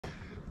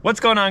What's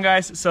going on,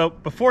 guys? So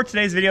before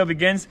today's video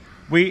begins,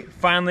 we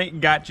finally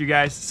got you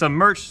guys some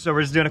merch. So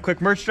we're just doing a quick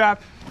merch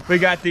drop. We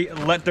got the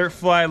Let Dirt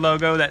Fly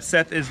logo that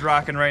Seth is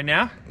rocking right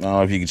now. I don't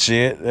know if you can see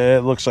it.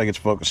 It looks like it's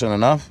focusing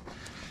enough.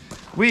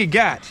 We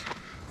got,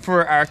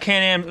 for our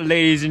Can-Am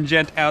ladies and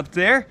gent out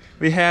there,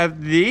 we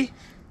have the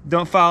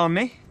Don't Follow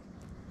Me,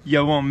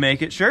 You Won't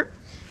Make It shirt,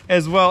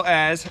 as well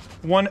as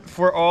one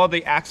for all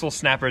the axle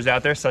snappers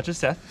out there, such as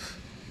Seth.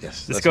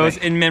 Yes, this goes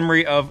in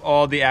memory of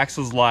all the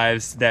axles'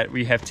 lives that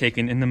we have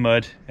taken in the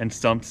mud and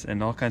stumps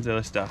and all kinds of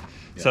other stuff.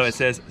 Yes. So it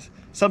says,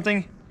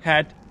 something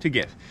had to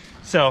give.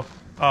 So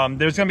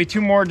there's going to be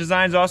two more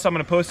designs also. I'm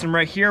going to post them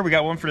right here. We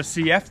got one for the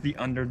CF, the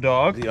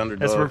Underdog. The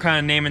Underdog. That's what we're kind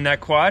of naming that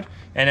quad.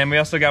 And then we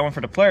also got one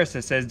for the Polaris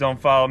that says, Don't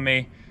Follow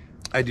Me.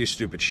 I do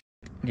stupid shit.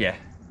 Yeah,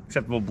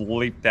 except we'll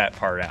bleep that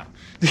part out.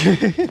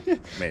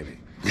 Maybe.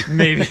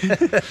 Maybe.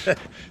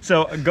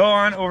 So go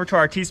on over to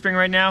our Teespring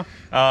right now.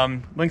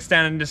 Links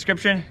down in the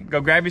description. Go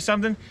grab you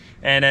something.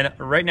 And then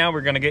right now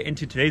we're going to get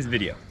into today's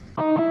video.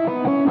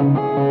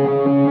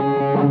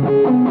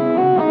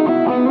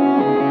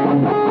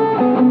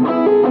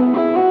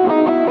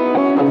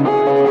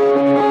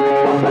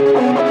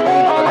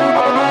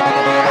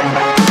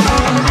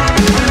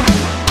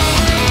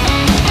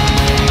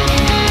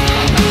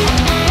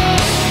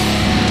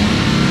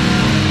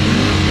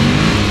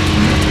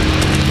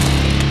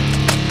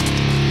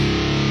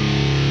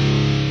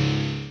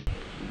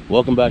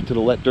 Welcome back to the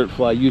Let Dirt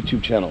Fly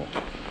YouTube channel.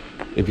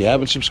 If you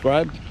haven't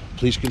subscribed,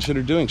 please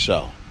consider doing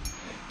so.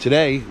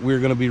 Today, we're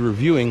going to be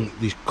reviewing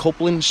the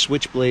KOLPIN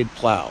Switchblade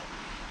Plow.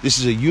 This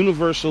is a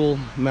universal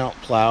mount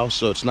plow,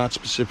 so it's not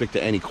specific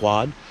to any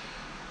quad.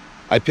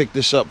 I picked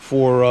this up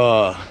for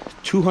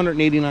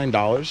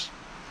 $289.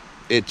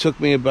 It took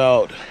me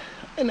about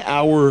an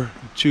hour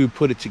to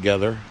put it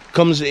together.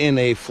 Comes in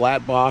a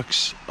flat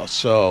box,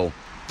 so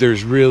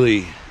there's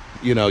really,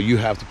 you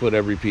have to put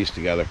every piece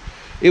together.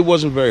 It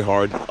wasn't very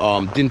hard.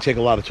 Didn't take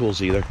a lot of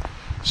tools either.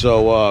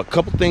 So a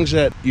couple things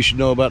that you should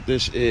know about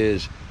this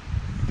is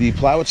the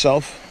plow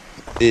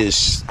itself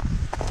is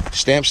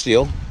stamped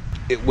steel.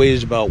 It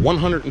weighs about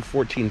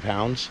 114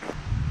 pounds.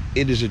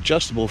 It is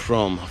adjustable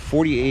from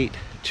 48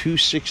 to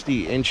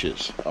 60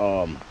 inches.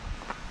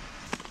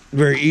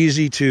 Very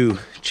easy to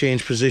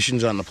change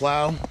positions on the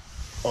plow.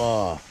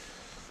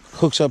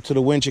 Hooks up to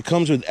the winch. It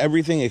comes with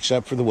everything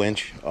except for the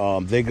winch.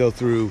 They go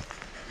through,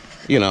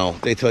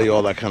 they tell you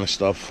all that kind of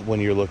stuff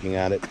when you're looking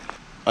at it.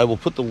 I will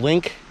put the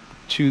link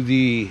to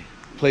the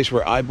place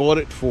where I bought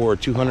it for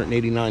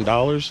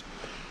 $289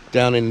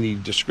 down in the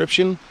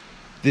description.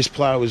 This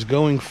plow is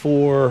going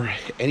for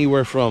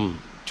anywhere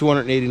from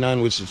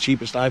 $289, which is the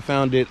cheapest I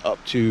found it,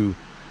 up to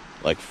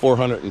like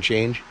 $400 and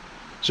change.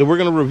 So we're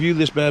going to review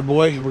this bad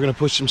boy. We're going to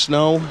push some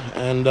snow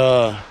and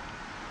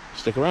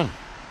stick around.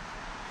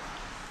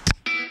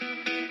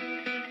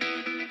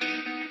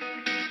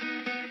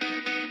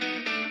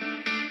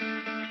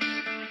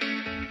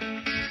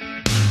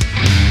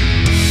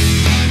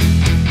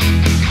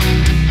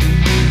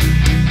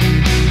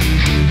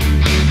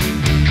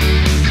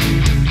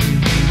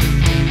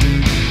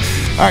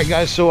 All right,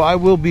 guys, so I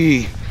will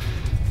be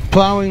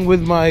plowing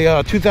with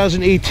my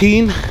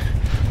 2018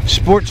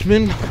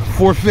 Sportsman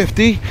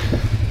 450,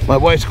 my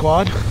wife's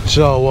quad.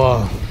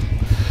 So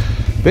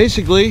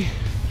basically,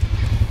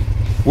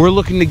 we're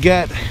looking to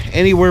get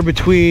anywhere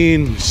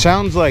between,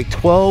 sounds like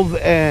 12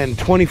 and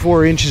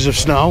 24 inches of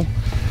snow.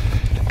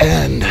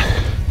 And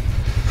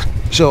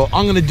so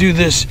I'm gonna do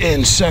this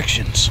in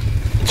sections.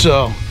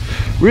 So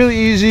really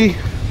easy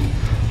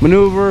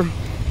maneuver.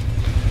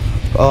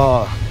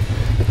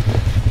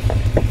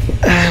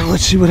 And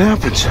let's see what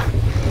happens.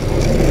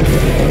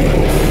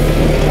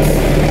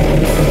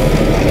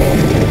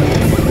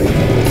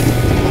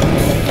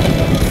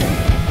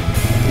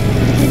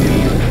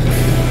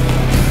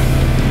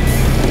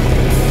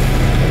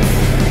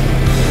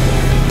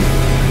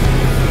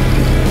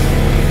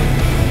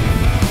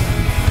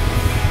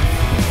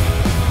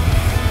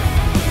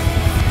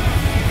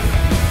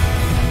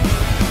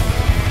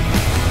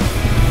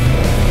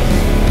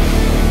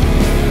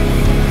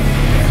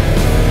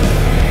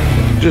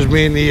 Just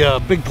me and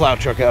the big plow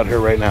truck out here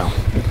right now.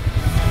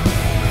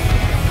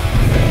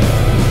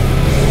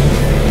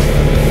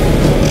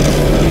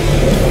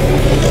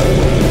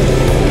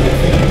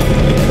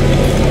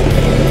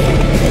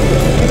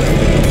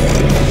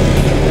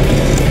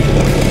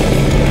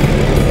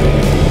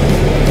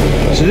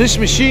 So this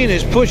machine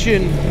is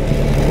pushing,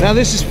 now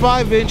this is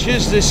 5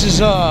 inches. This is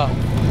a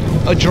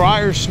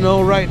drier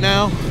snow right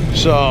now,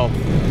 so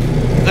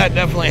that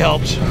definitely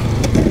helps.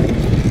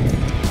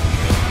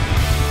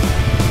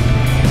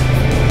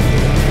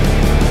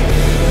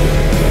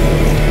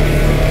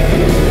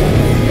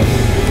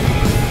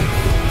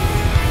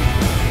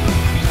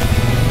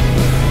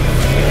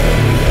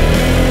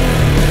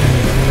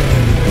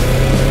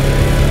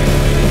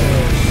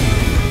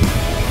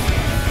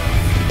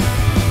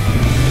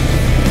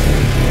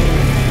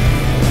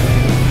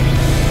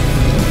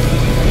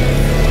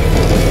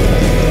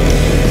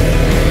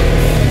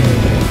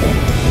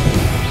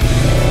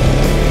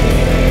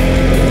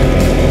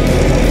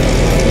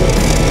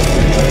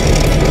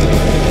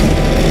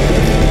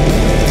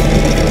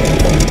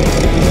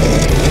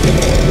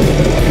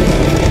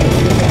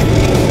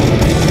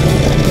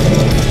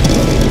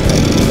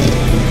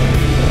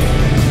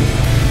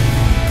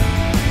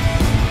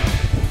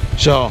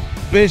 So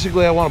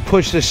basically I want to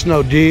push this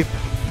snow deep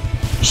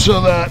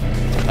so that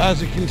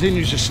as it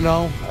continues to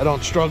snow, I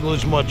don't struggle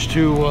as much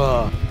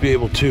to be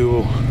able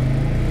to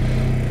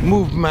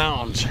move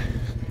mounds.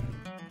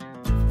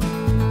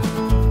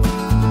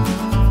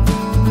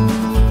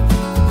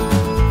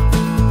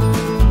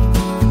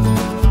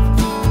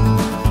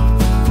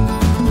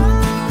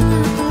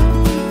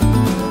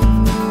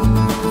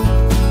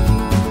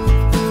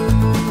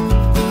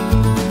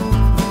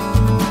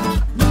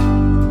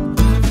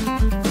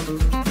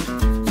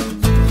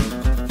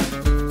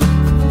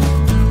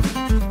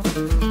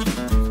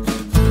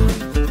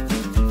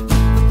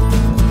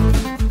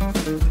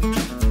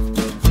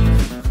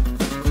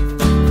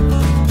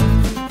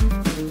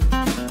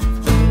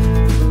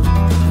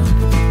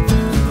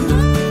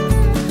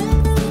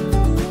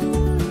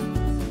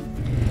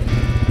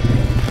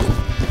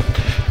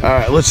 All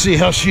right, let's see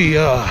how she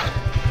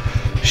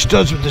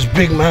does with this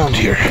big mound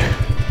here.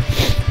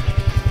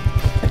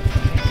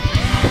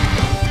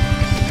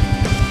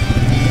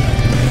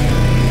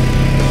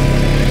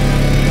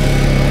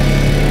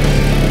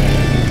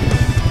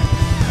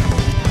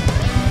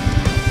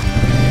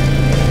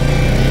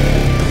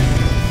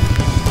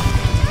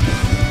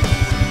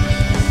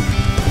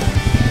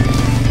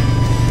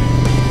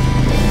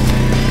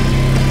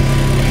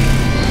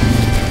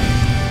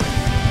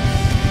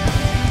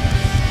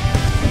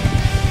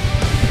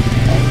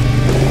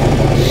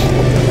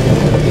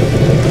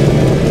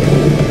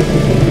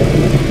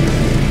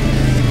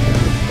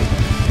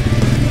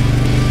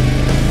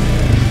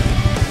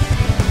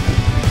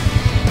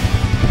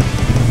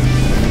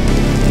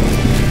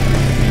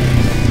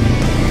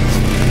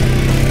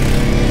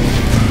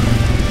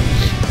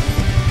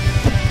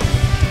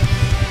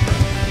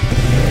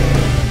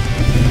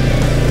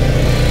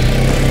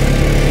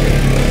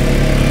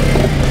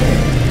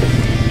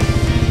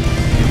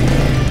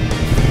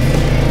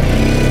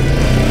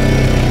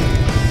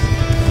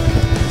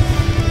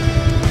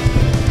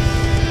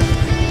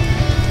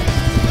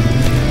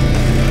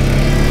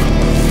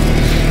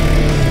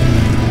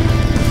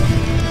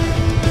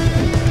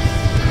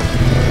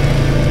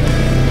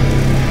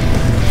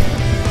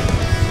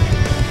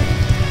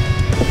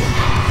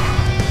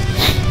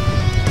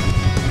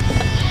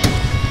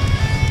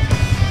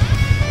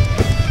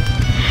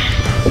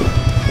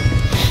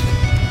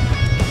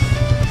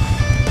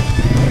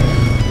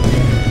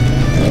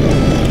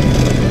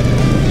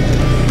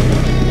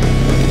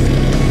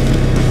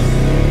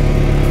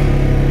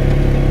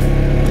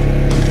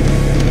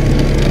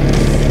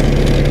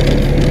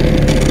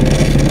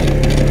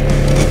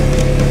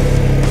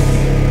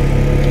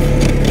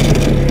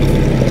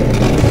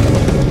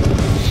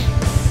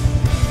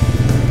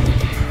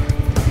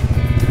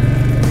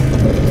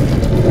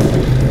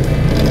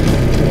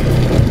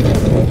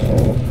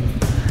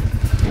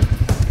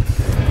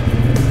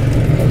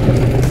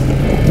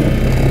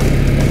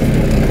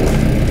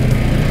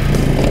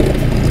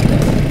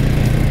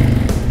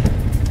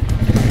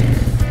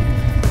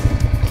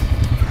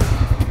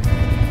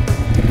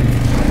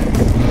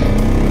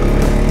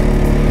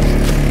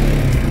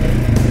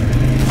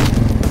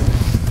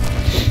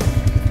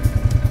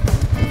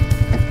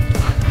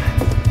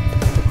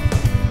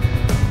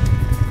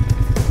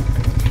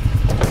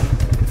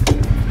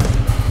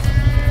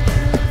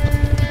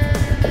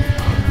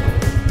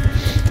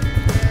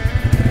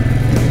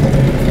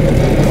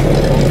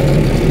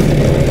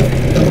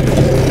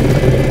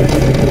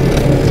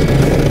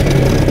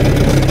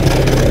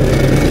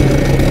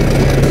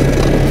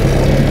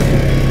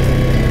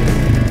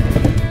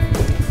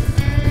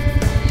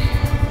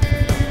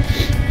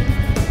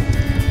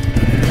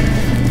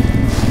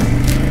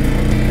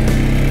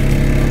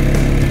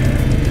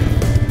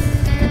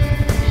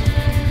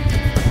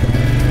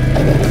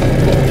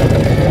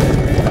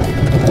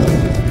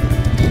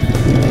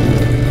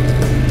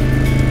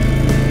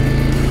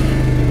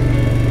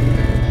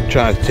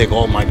 Trying to take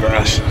all my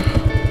grass.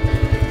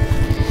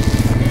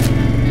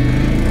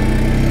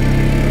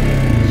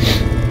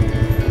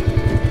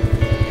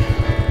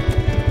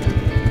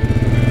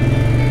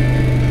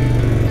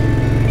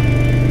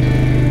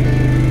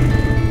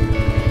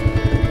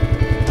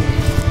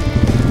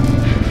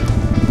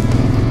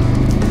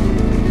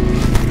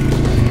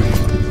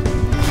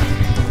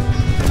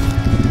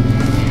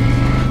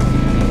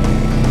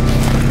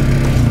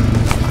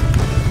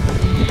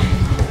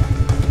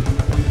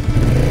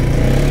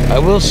 I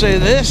will say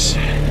this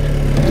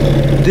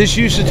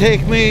used to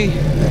take me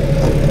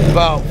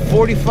about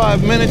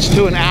 45 minutes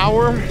to an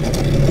hour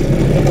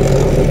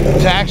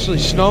to actually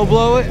snow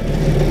blow it.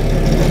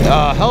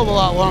 A hell of a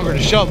lot longer to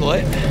shovel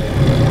it.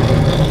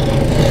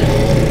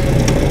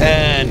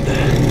 And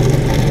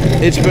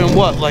it's been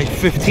what, like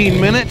 15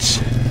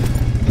 minutes?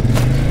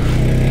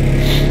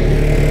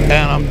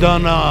 And I'm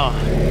done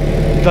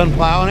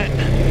plowing it.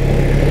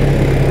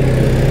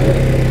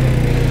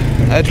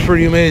 That's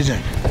pretty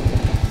amazing.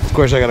 Of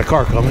course, I got a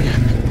car coming. Like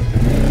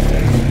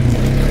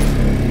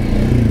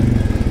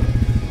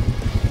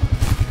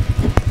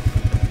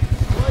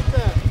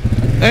that.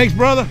 Thanks,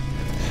 brother.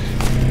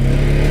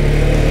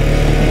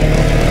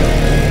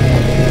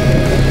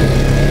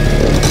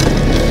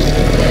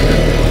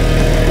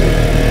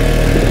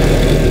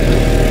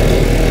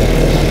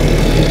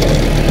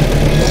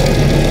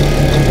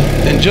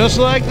 Just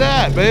like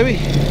that, baby.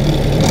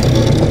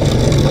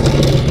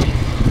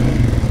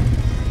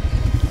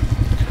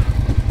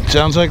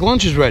 Sounds like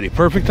lunch is ready.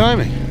 Perfect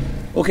timing.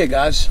 Okay,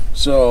 guys,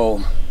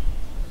 so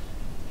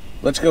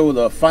let's go with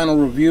a final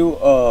review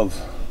of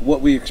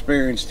what we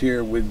experienced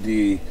here with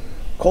the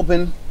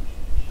KOLPIN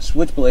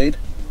Switchblade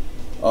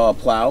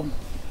plow.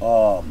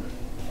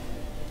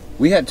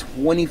 We had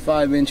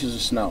 25 inches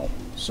of snow,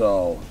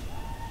 so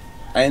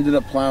I ended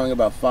up plowing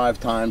about 5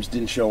 times.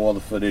 Didn't show all the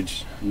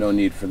footage, no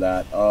need for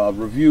that.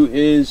 Review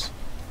is,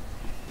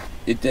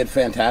 it did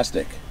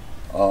fantastic.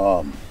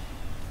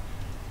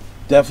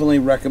 Definitely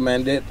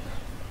recommend it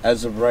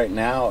as of right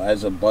now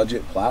as a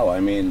budget plow.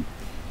 I mean,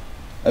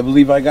 I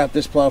believe I got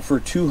this plow for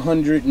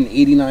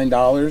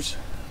 $289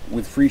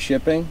 with free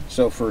shipping.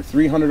 So for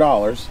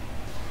 $300,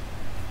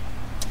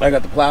 I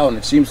got the plow and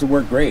it seems to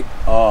work great.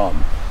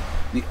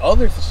 The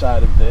other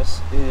side of this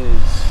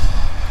is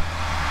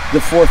the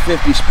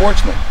 450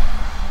 Sportsman.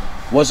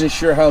 Wasn't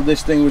sure how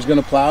this thing was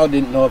going to plow.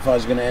 Didn't know if I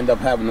was going to end up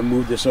having to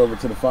move this over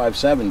to the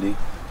 570.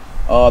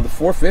 The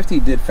 450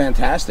 did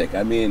fantastic.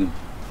 I mean,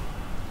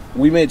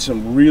 we made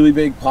some really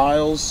big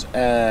piles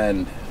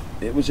and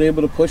it was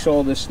able to push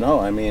all this snow.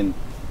 I mean,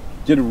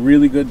 did a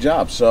really good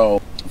job. So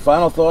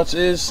final thoughts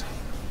is,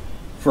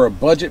 for a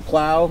budget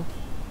plow,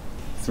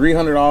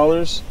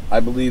 $300, I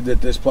believe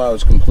that this plow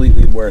is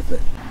completely worth it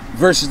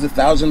versus the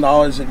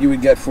 $1,000 that you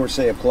would get for,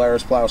 say, a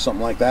Polaris plow,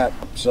 something like that.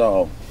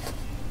 So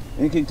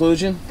in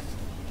conclusion,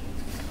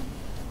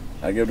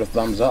 I give it a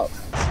thumbs up.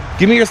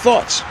 Give me your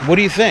thoughts. What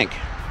do you think?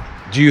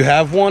 Do you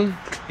have one?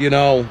 You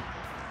know,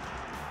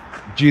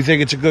 do you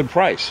think it's a good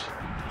price?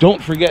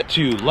 Don't forget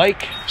to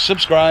like,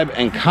 subscribe,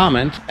 and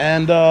comment.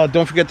 And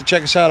don't forget to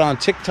check us out on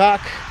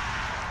TikTok,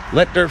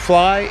 Let Dirt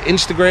Fly,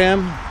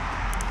 Instagram,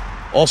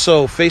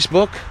 also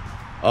Facebook.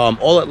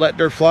 All at Let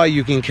Dirt Fly.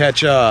 You can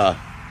catch,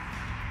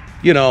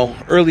 you know,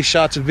 early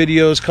shots of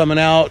videos coming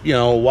out. You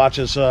know, watch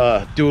us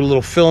do a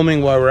little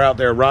filming while we're out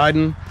there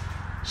riding.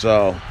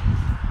 So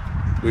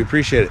we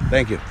appreciate it.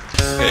 Thank you.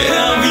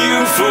 Have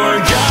you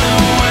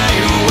forgotten when